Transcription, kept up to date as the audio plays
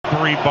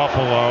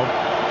Buffalo.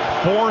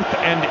 4th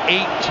and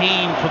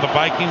 18 for the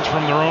Vikings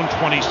from their own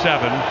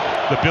 27.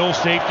 The Bills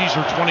safeties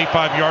are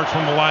 25 yards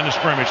from the line of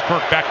scrimmage.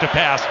 Kirk back to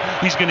pass.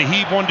 He's going to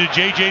heave one to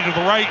JJ to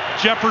the right.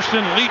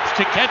 Jefferson leaps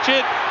to catch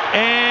it,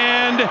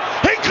 and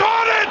he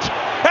caught it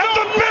at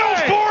the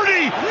Bills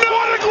 40.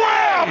 What a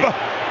grab!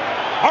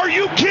 Are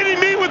you kidding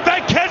me with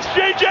that catch,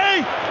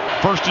 JJ?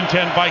 1st and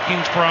 10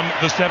 Vikings from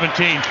the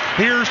 17.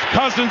 Here's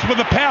Cousins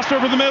with a pass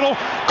over the middle.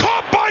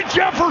 Caught by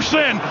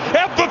Jefferson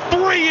at the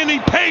 3, and he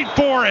paid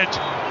for it.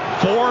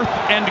 4th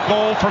and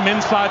goal from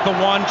inside the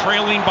 1,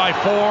 trailing by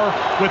 4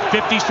 with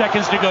 50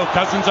 seconds to go.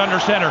 Cousins under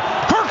center.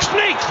 Kirk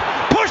sneaks,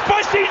 pushed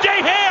by C.J.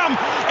 Ham,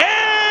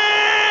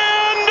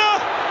 and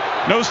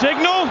no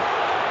signal.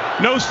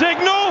 No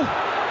signal.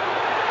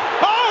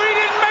 Oh, he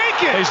didn't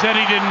make it. They said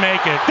he didn't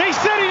make it. They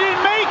said he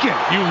didn't make it.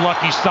 You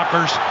lucky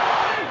suckers.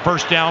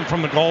 1st down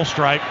from the goal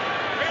stripe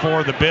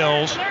for the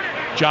Bills.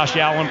 Josh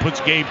Allen puts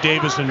Gabe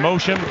Davis in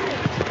motion,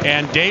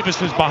 and Davis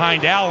is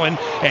behind Allen,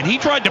 and he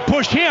tried to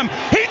push him.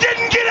 He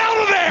didn't get out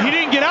of there. He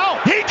didn't get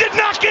out. He did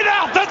not get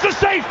out. That's a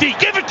safety.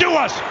 Give it to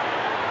us.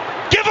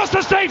 Give us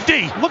a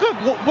safety. Look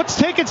at what's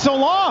taking so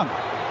long.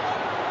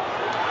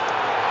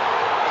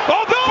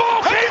 Oh, the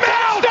ball came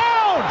out.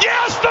 Down.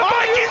 Yes, the Vikings.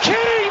 Are you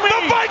kidding me?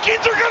 The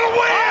Vikings are going to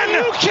win.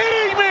 Are you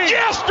kidding me?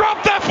 Yes,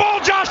 drop that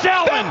ball, Josh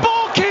Allen. That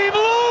ball came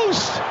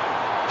loose.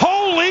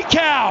 Holy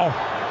cow.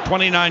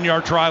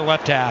 29-yard try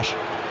left hash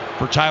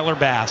for Tyler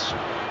Bass.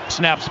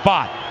 Snap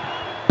spot.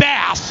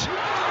 Bass.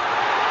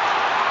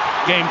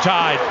 Game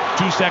tied.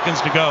 2 seconds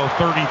to go.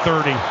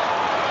 30-30.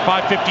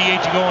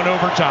 5:58 to go in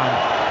overtime.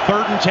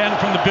 3rd and 10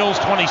 from the Bills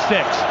 26.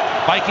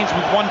 Vikings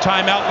with 1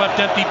 timeout left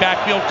empty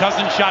backfield.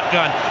 Cousins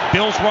shotgun.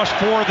 Bills rush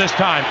 4 this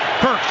time.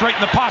 Kirk straight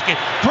in the pocket.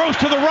 Throws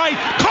to the right.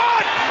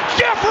 Caught!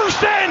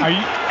 Jefferson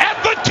at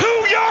the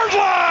 2-yard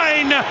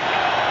line.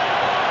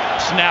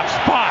 Snap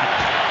spot.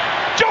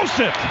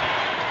 Joseph.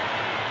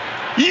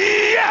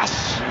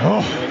 Yes!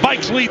 Oh.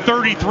 Vikes lead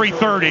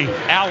 33-30.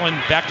 Allen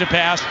back to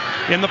pass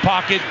in the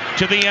pocket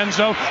to the end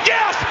zone.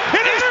 Yes!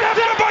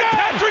 Intercepted by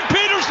Patrick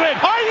Peterson!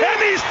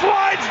 And he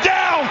slides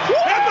down!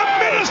 And the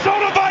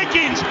Minnesota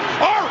Vikings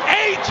are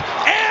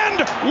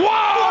 8-1!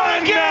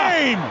 What a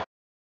game!